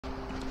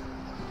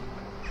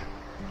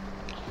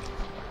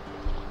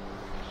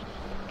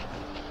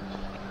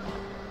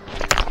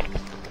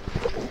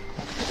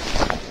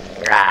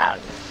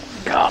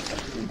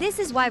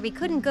This is why we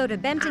couldn't go to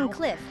Benton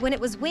Cliff when it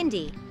was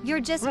windy.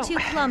 You're just too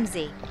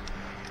clumsy.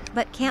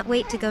 But can't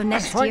wait to go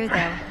next year,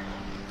 though.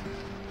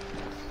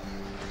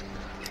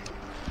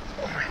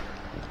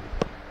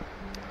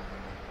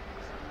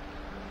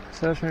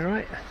 Serves me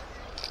right.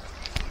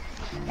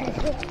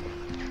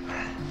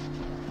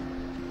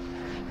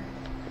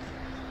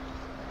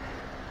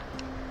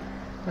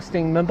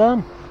 Resting my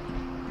bum.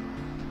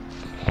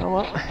 Oh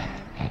well.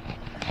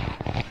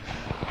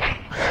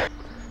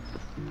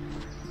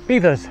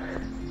 Beavers,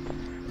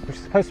 which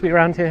is supposed to be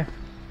around here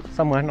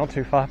somewhere, not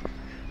too far.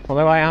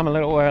 Although I am a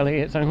little early,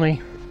 it's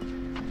only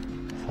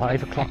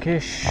 5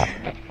 o'clock-ish,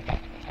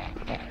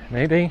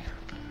 maybe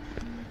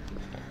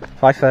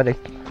 5:30.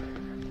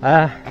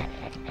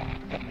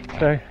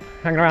 So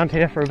hang around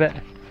here for a bit,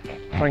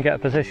 try and get a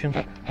position.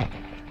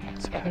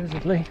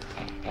 Supposedly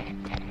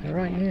they're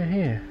right near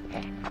here.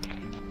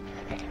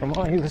 From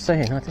what he was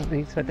saying, I think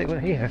he said they were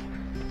here.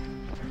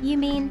 You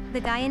mean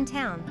the guy in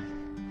town?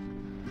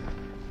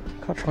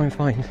 I'll try and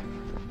find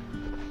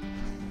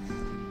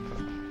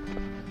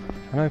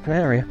an open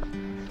area.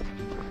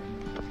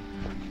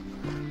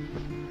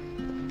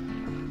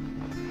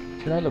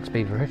 See, that looks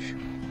beaverish.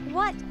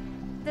 What?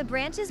 The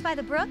branches by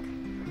the brook?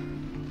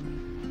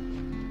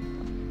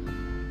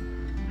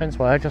 Hence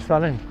why I just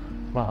fell in.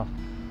 Well,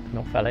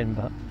 not fell in,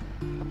 but...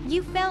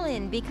 You fell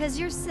in because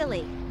you're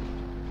silly.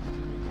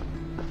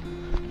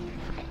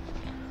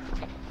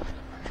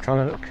 Just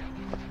trying to look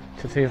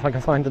to see if I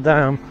can find the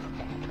dam.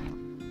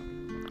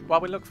 While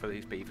we look for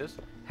these beavers,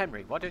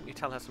 Henry, why don't you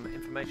tell us some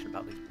information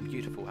about these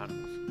beautiful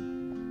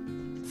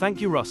animals?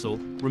 Thank you, Russell.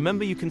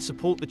 Remember, you can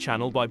support the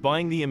channel by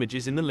buying the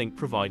images in the link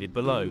provided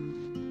below.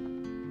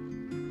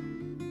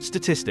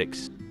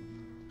 Statistics.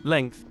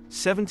 Length,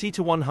 70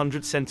 to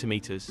 100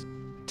 centimeters.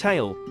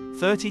 Tail,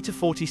 30 to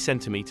 40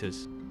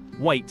 centimeters.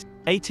 Weight,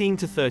 18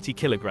 to 30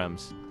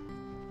 kilograms.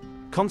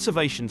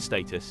 Conservation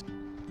status.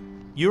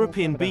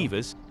 European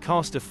beavers,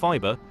 Castor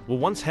fiber, were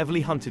once heavily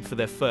hunted for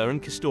their fur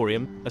and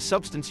castoreum, a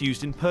substance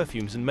used in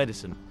perfumes and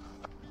medicine.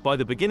 By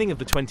the beginning of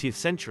the 20th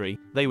century,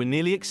 they were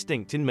nearly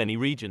extinct in many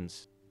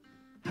regions.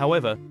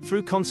 However,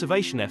 through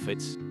conservation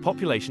efforts,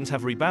 populations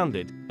have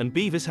rebounded, and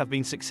beavers have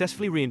been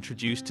successfully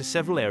reintroduced to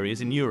several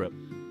areas in Europe.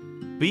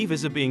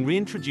 Beavers are being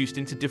reintroduced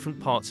into different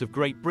parts of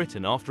Great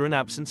Britain after an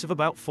absence of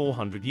about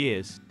 400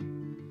 years.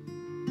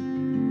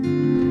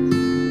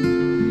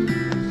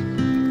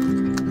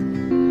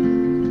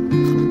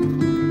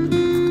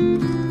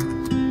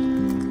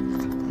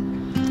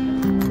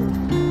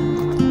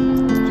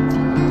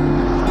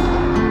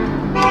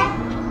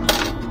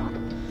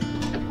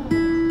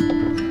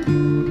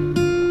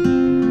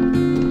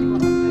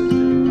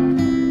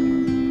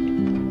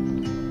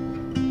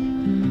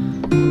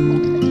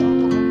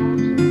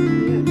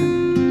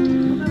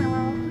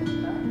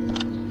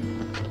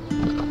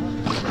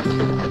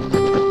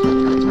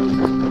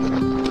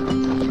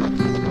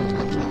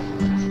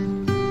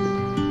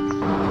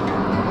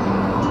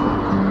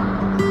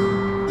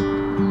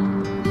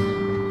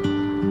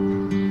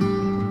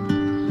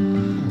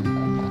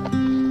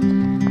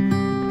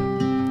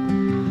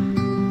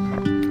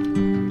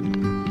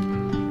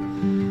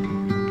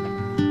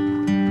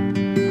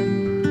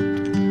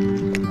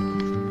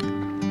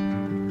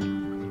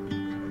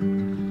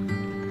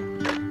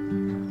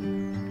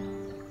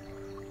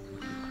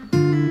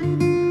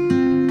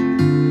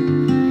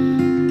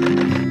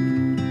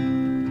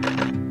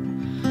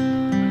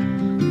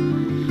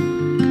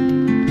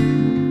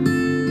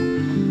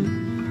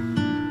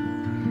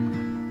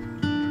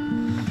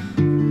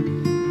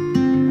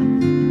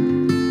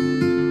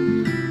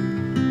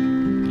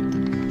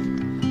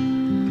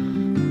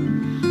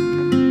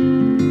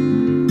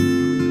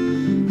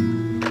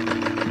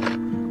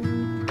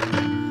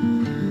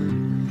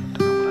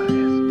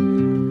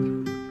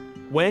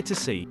 Where to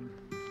see?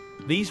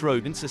 These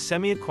rodents are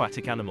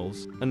semi-aquatic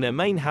animals, and their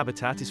main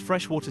habitat is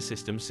freshwater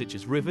systems such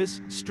as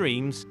rivers,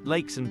 streams,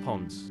 lakes and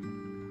ponds.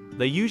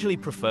 They usually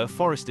prefer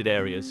forested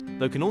areas,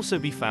 though can also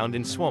be found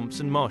in swamps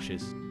and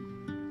marshes.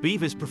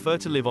 Beavers prefer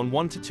to live on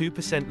 1 to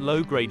 2%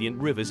 low-gradient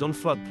rivers on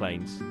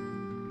floodplains.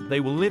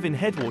 They will live in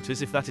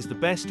headwaters if that is the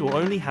best or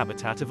only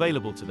habitat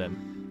available to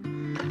them.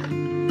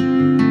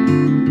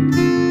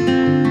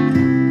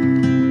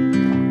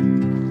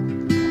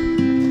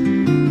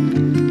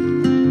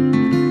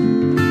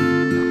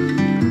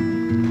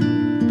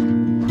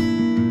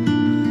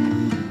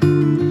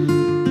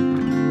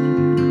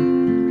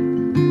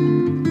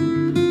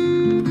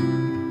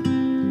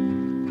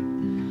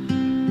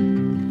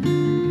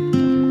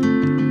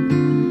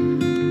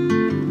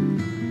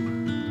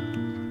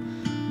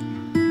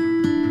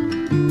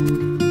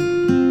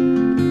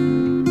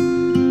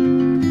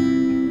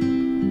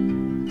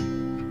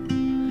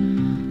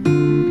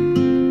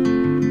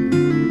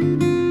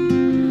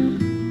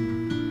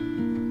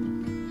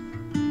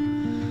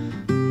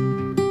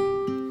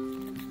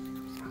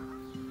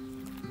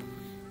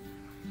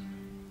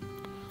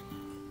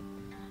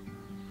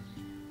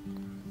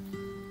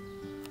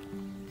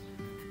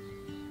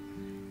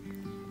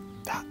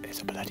 That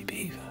is a bloody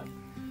beaver.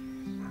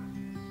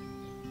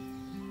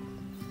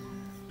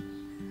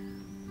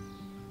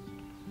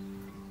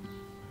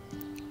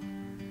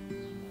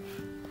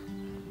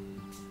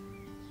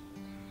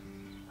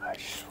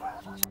 swear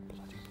that's a bloody...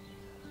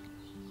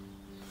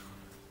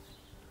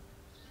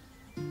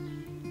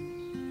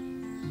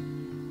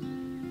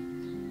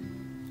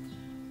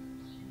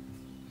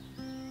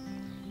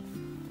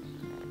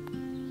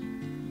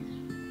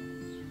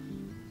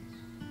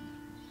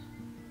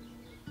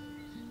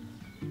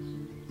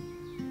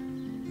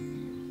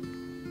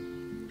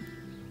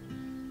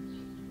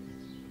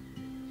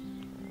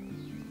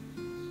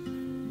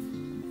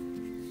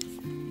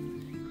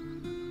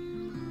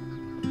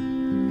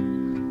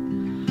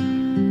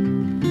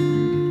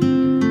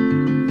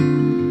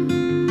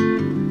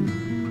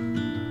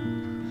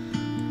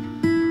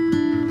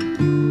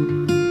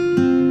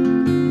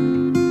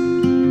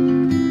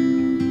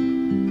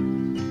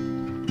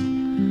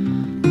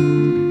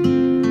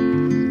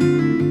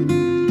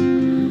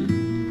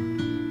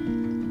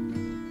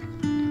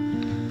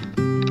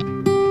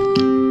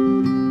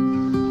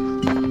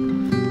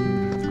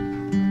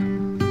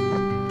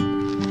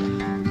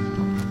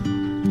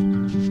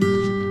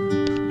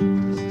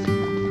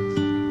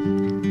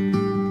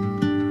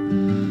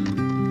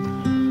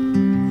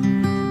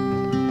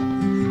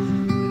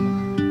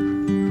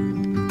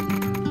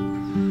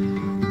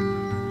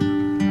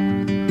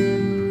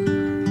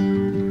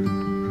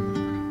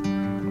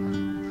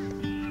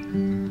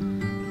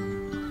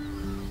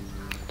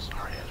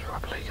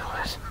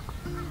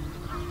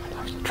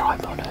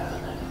 Tripod over there.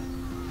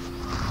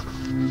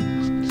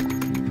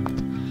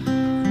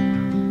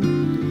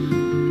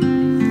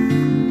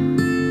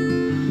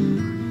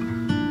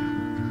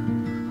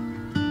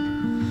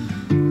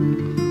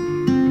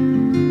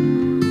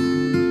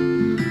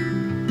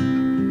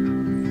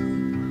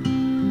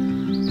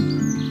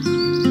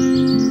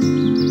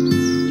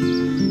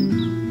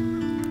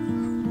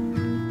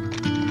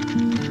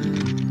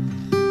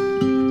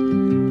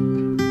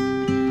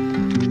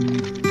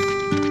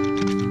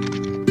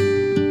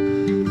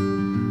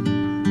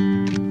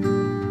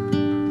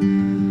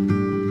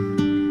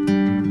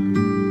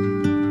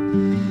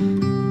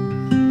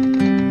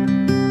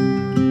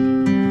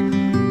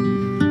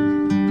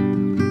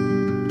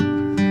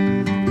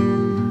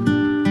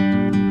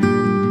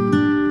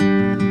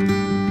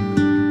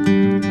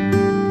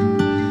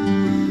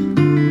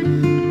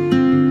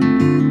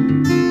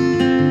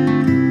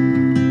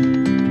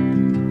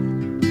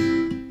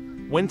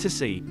 When to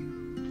see.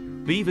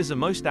 Beavers are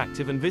most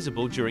active and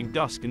visible during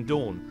dusk and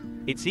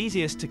dawn. It's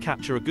easiest to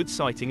capture a good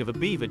sighting of a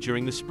beaver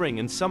during the spring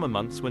and summer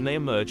months when they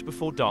emerge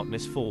before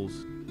darkness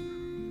falls.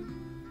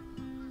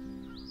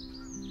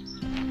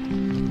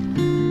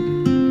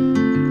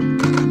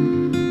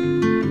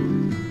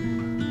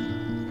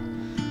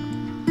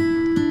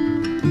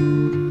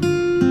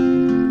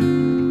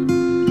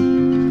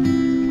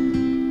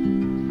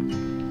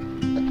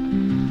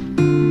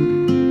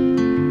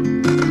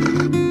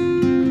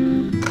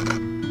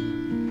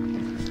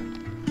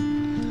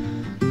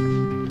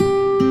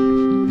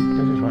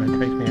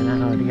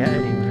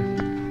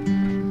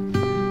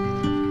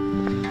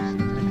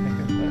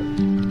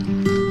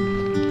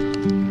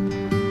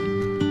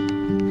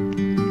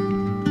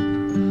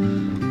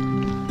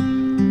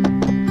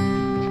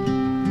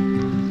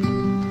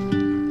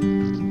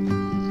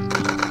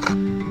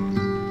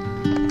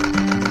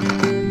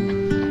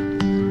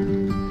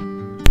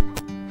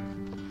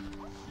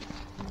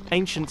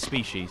 Ancient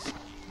species.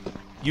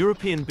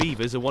 European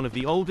beavers are one of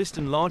the oldest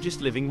and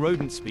largest living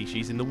rodent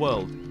species in the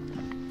world.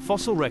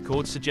 Fossil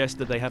records suggest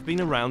that they have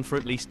been around for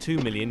at least 2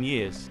 million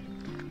years.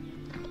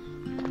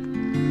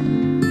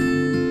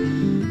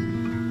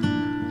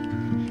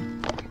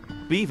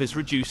 Beavers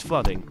reduce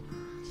flooding.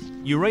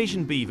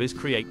 Eurasian beavers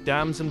create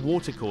dams and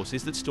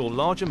watercourses that store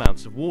large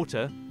amounts of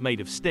water, made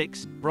of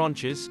sticks,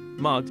 branches,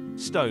 mud,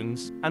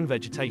 stones, and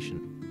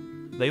vegetation.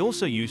 They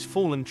also use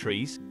fallen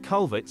trees,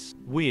 culverts,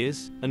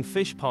 weirs, and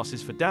fish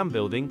passes for dam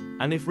building,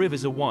 and if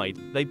rivers are wide,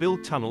 they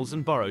build tunnels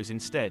and burrows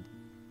instead.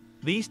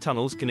 These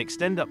tunnels can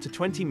extend up to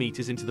 20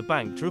 meters into the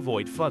bank to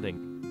avoid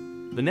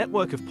flooding. The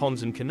network of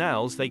ponds and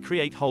canals they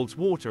create holds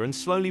water and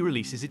slowly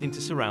releases it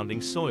into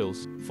surrounding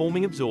soils,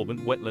 forming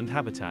absorbent wetland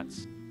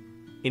habitats.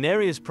 In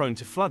areas prone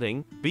to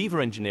flooding, beaver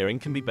engineering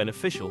can be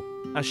beneficial,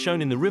 as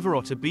shown in the River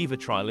Otter beaver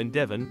trial in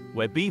Devon,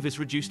 where beavers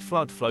reduced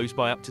flood flows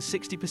by up to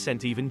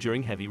 60% even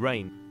during heavy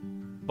rain.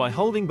 By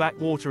holding back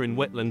water in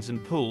wetlands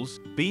and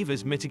pools,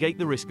 beavers mitigate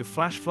the risk of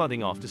flash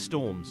flooding after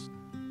storms.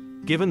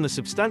 Given the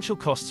substantial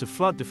costs of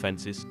flood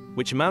defenses,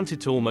 which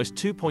amounted to almost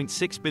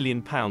 £2.6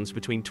 billion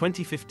between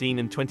 2015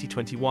 and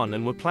 2021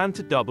 and were planned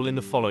to double in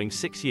the following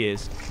 6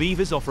 years,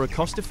 beavers offer a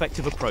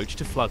cost-effective approach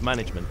to flood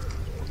management.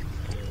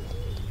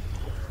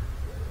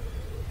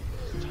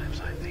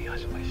 Sometimes I think I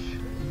wish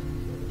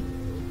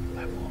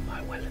I wore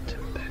my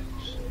Wellington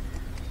boots.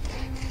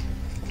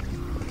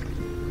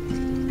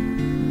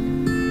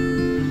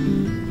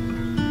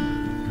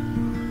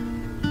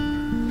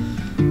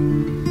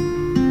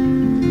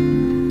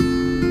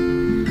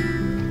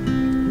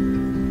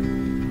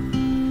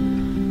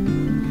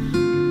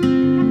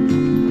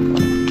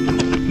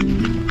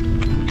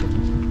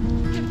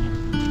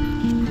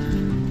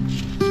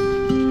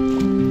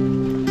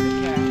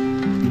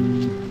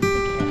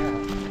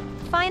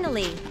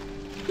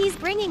 He's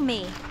bringing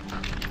me.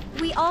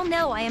 We all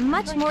know I am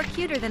much more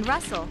cuter than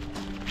Russell.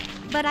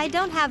 But I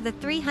don't have the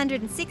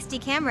 360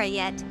 camera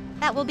yet.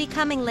 That will be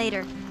coming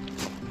later.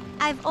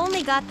 I've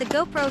only got the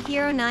GoPro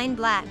Hero 9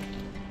 Black.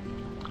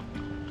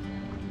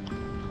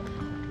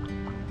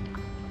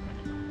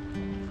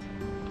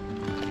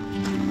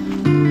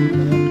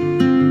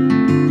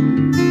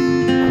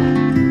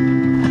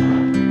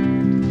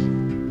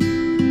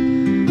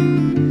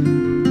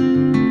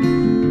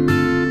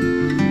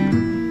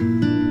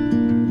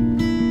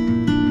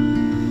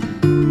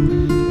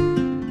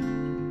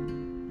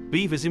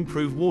 Beavers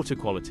improve water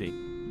quality.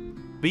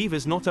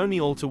 Beavers not only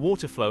alter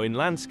water flow in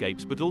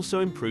landscapes but also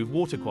improve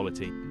water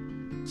quality.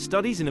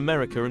 Studies in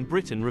America and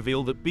Britain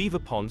reveal that beaver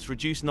ponds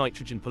reduce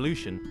nitrogen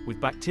pollution, with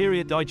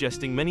bacteria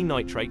digesting many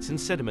nitrates and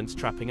sediments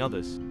trapping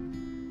others.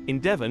 In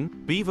Devon,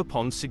 beaver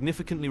ponds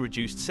significantly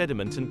reduced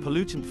sediment and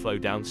pollutant flow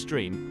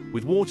downstream,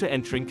 with water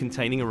entering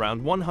containing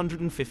around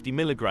 150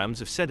 milligrams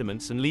of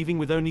sediments and leaving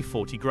with only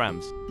 40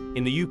 grams.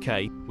 In the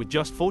UK, with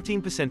just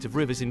 14% of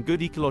rivers in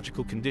good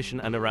ecological condition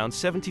and around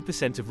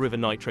 70% of river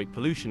nitrate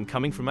pollution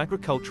coming from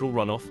agricultural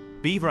runoff,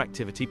 beaver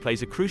activity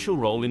plays a crucial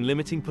role in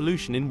limiting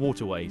pollution in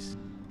waterways.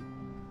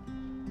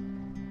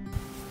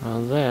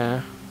 Well,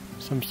 there,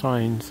 some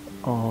signs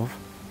of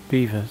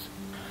beavers.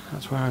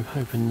 That's where I'm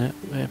hoping that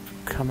they've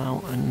come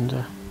out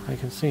and I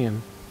can see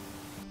them.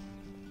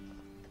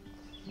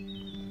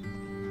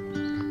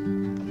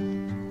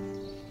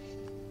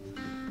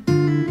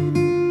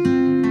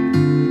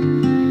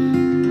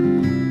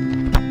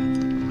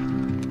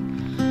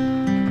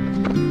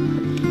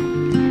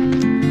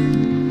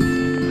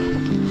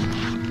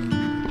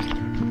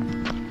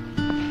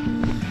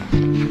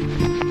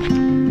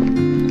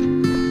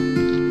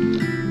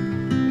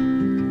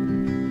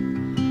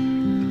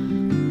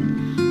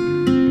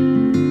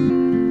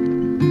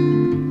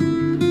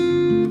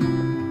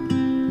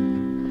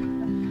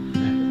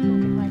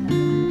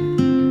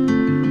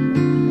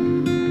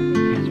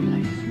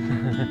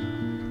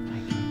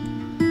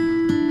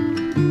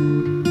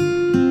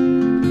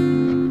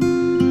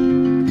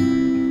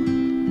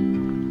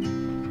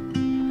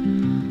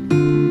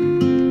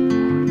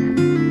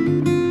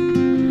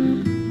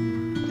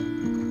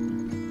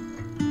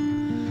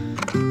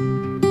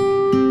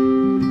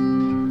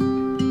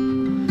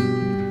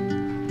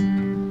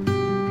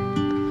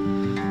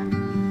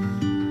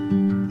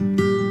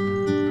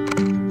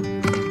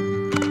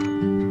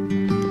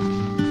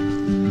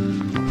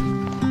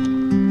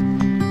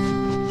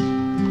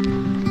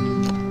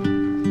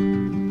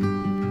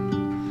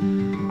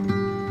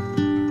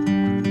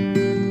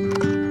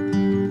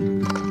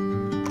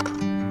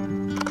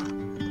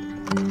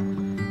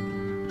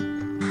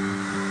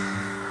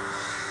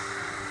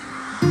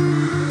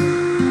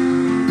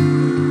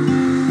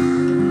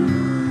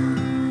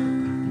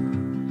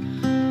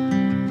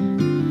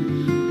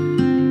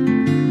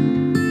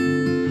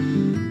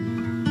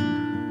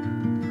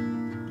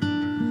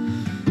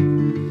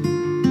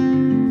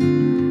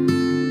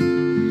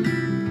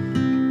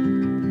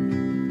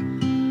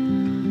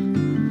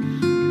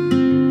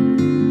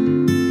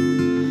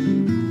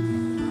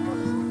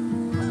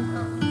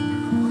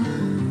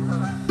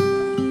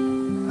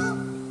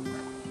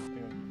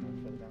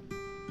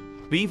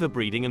 Beaver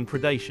breeding and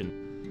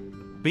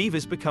predation.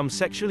 Beavers become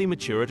sexually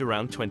mature at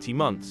around 20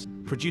 months,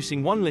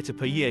 producing 1 litter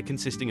per year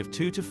consisting of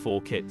 2 to 4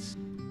 kits.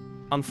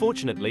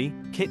 Unfortunately,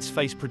 kits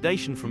face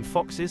predation from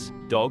foxes,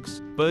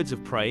 dogs, birds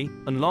of prey,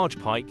 and large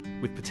pike,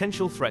 with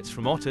potential threats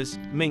from otters,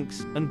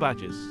 minks, and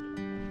badgers.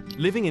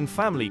 Living in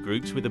family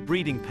groups with a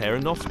breeding pair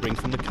and offspring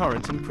from the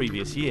current and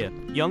previous year,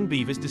 young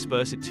beavers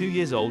disperse at 2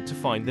 years old to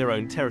find their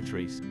own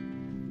territories.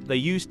 They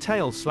use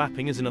tail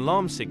slapping as an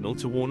alarm signal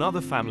to warn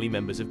other family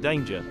members of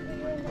danger.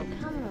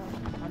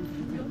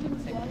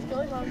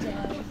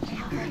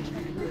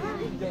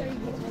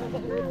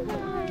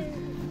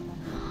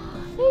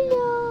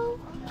 Hello.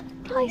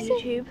 Hi,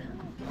 YouTube.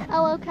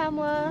 Hello,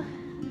 camera.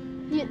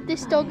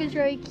 This dog is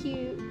very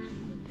cute.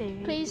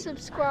 Please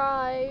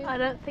subscribe. I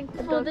don't think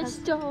the for dog this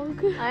has,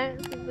 dog. I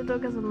don't think the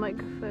dog has a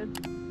microphone.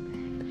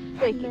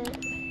 Very cute.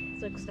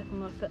 It's like stuck on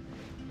my foot.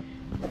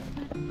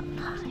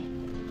 Hi.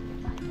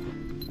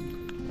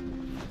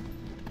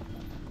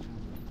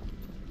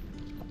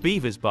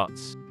 Beavers'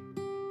 butts.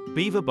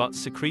 Beaver butts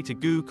secrete a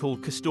goo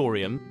called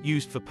Castorium,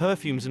 used for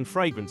perfumes and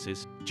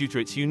fragrances. Due to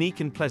its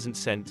unique and pleasant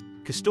scent,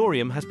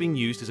 Castorium has been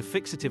used as a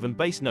fixative and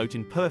base note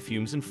in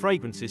perfumes and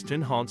fragrances to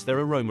enhance their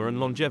aroma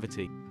and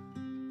longevity.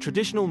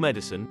 Traditional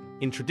medicine.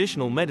 In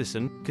traditional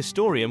medicine,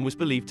 Castorium was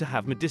believed to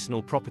have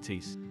medicinal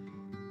properties.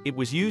 It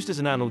was used as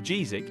an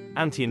analgesic,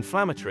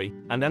 anti-inflammatory,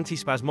 and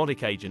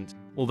antispasmodic agent,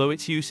 although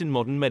its use in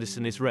modern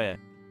medicine is rare.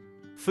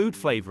 Food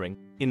flavoring.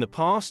 In the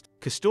past,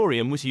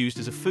 Castorium was used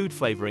as a food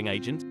flavoring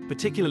agent,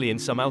 particularly in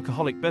some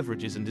alcoholic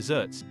beverages and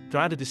desserts, to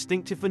add a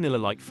distinctive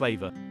vanilla-like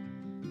flavor.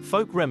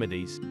 Folk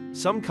remedies.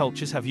 Some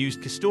cultures have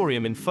used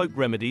Castorium in folk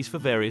remedies for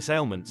various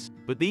ailments,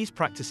 but these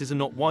practices are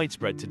not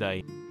widespread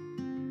today.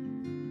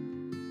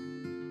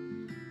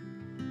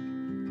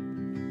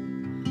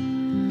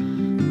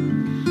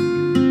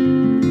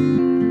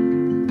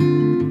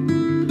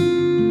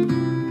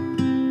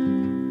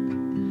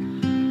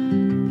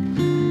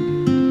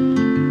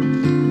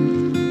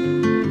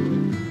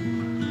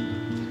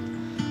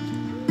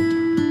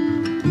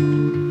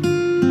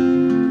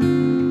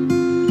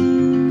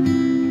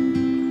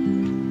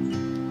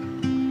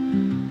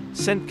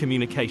 Scent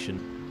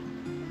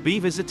communication.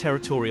 Beavers are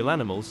territorial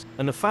animals,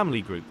 and a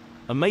family group,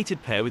 a mated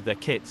pair with their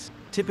kits,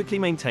 typically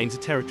maintains a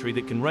territory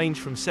that can range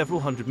from several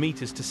hundred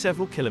meters to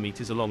several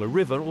kilometers along a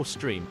river or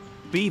stream.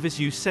 Beavers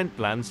use scent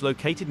glands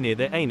located near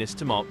their anus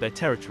to mark their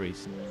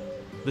territories.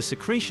 The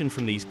secretion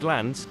from these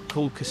glands,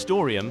 called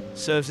castoreum,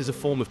 serves as a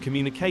form of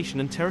communication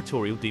and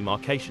territorial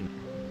demarcation.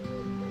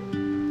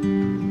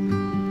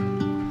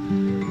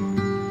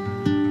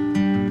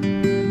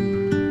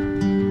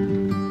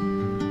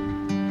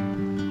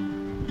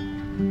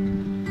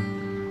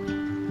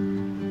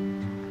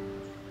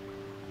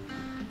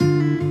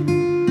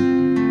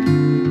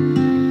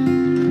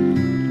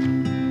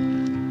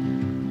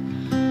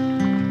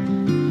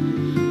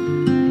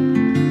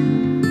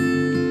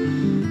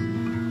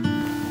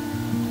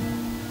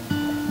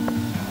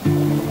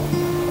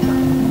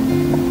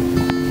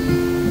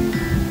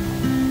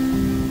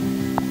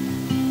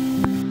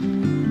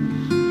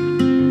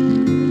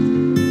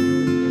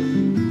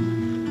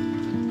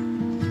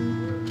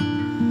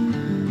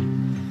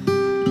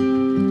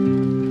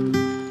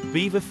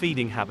 Beaver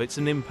feeding habits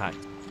and impact.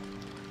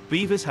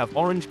 Beavers have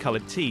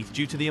orange-colored teeth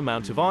due to the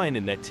amount of iron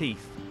in their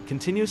teeth,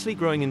 continuously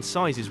growing in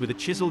sizes with a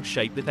chiseled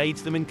shape that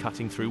aids them in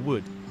cutting through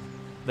wood.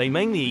 They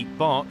mainly eat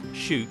bark,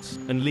 shoots,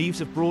 and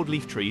leaves of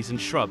broadleaf trees and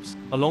shrubs,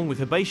 along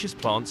with herbaceous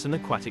plants and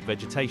aquatic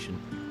vegetation.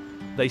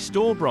 They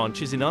store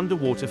branches in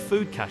underwater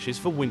food caches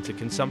for winter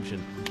consumption.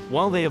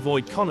 While they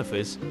avoid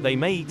conifers, they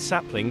may eat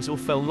saplings or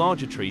fell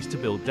larger trees to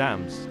build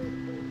dams.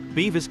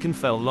 Beavers can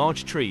fell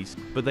large trees,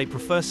 but they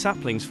prefer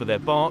saplings for their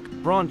bark,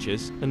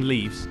 branches, and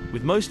leaves,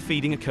 with most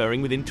feeding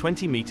occurring within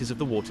 20 meters of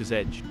the water's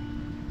edge.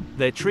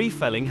 Their tree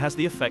felling has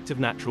the effect of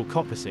natural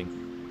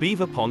coppicing.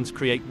 Beaver ponds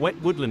create wet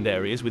woodland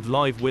areas with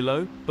live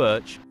willow,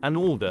 birch, and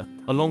alder,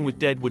 along with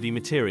dead woody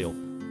material.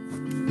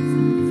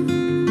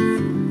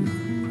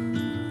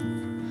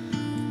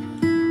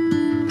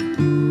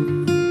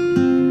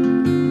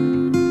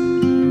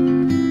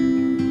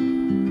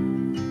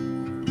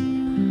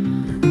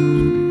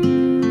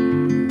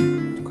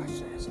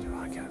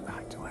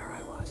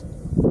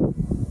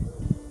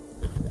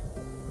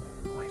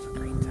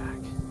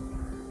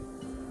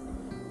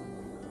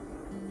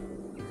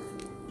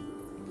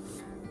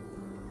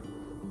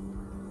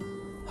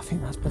 I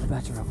think that's the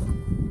better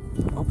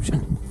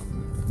option.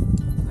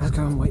 Let's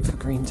go and wait for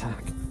green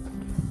tag.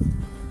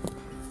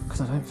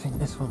 Because I don't think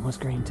this one was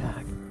green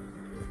tag.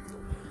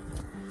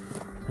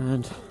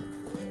 And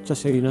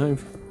just so you know,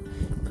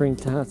 green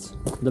tag's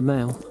the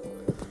male.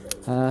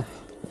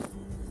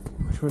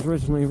 Which was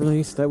originally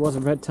released. There was a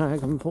red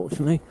tag,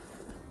 unfortunately.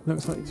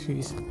 Looks like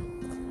she's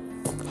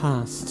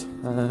passed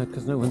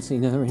because no one's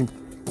seen her in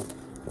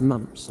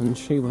months, and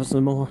she was the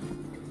more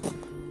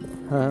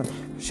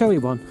showy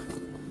one.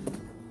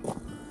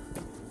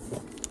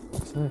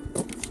 So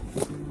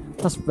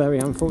that's very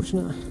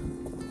unfortunate,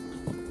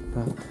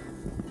 but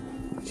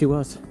she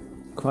was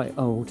quite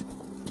old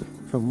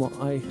from what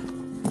I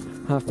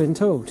have been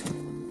told,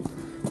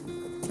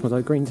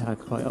 although green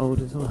tag's quite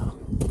old as well.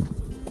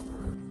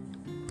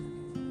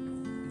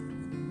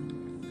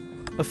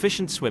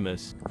 Efficient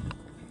swimmers.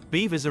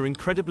 Beavers are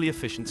incredibly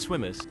efficient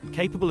swimmers,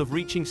 capable of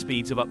reaching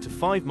speeds of up to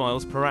 5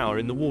 miles per hour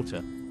in the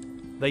water.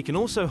 They can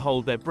also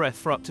hold their breath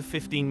for up to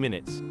 15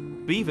 minutes.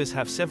 Beavers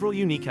have several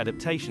unique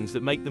adaptations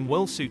that make them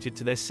well suited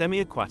to their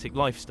semi-aquatic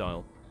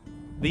lifestyle.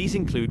 These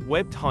include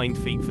webbed hind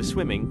feet for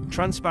swimming,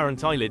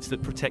 transparent eyelids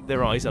that protect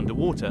their eyes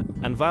underwater,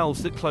 and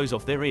valves that close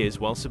off their ears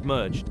while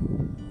submerged.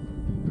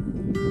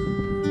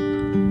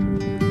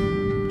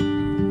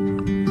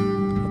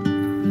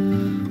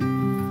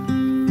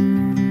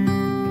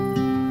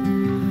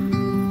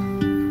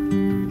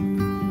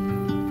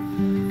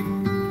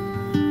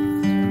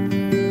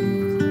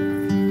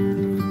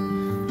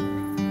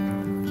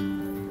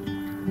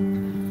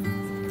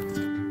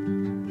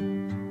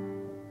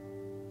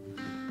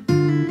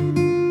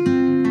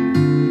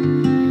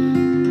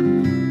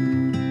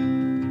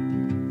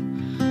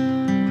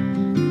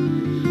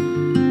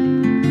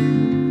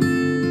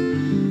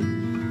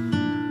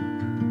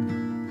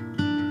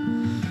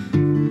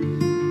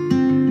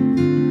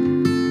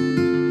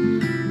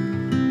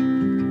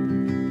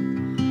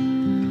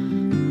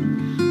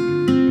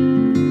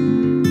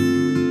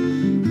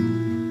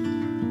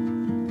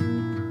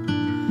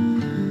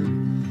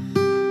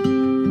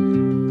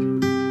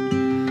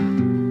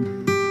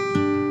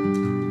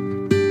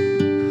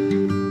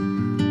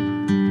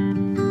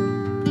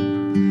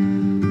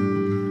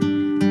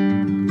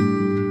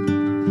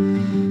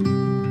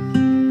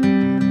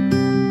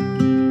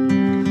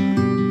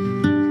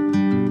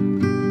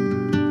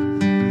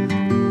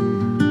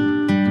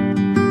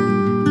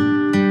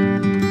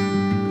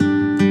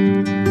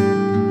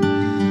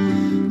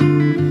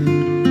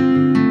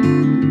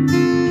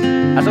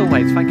 As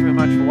always, thank you very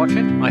much for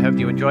watching. I hope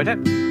you enjoyed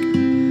it.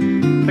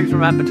 Please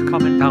remember to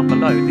comment down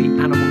below the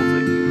animals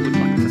that you would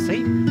like to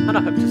see, and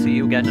I hope to see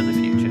you again in the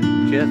future.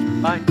 Cheers,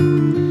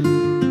 bye.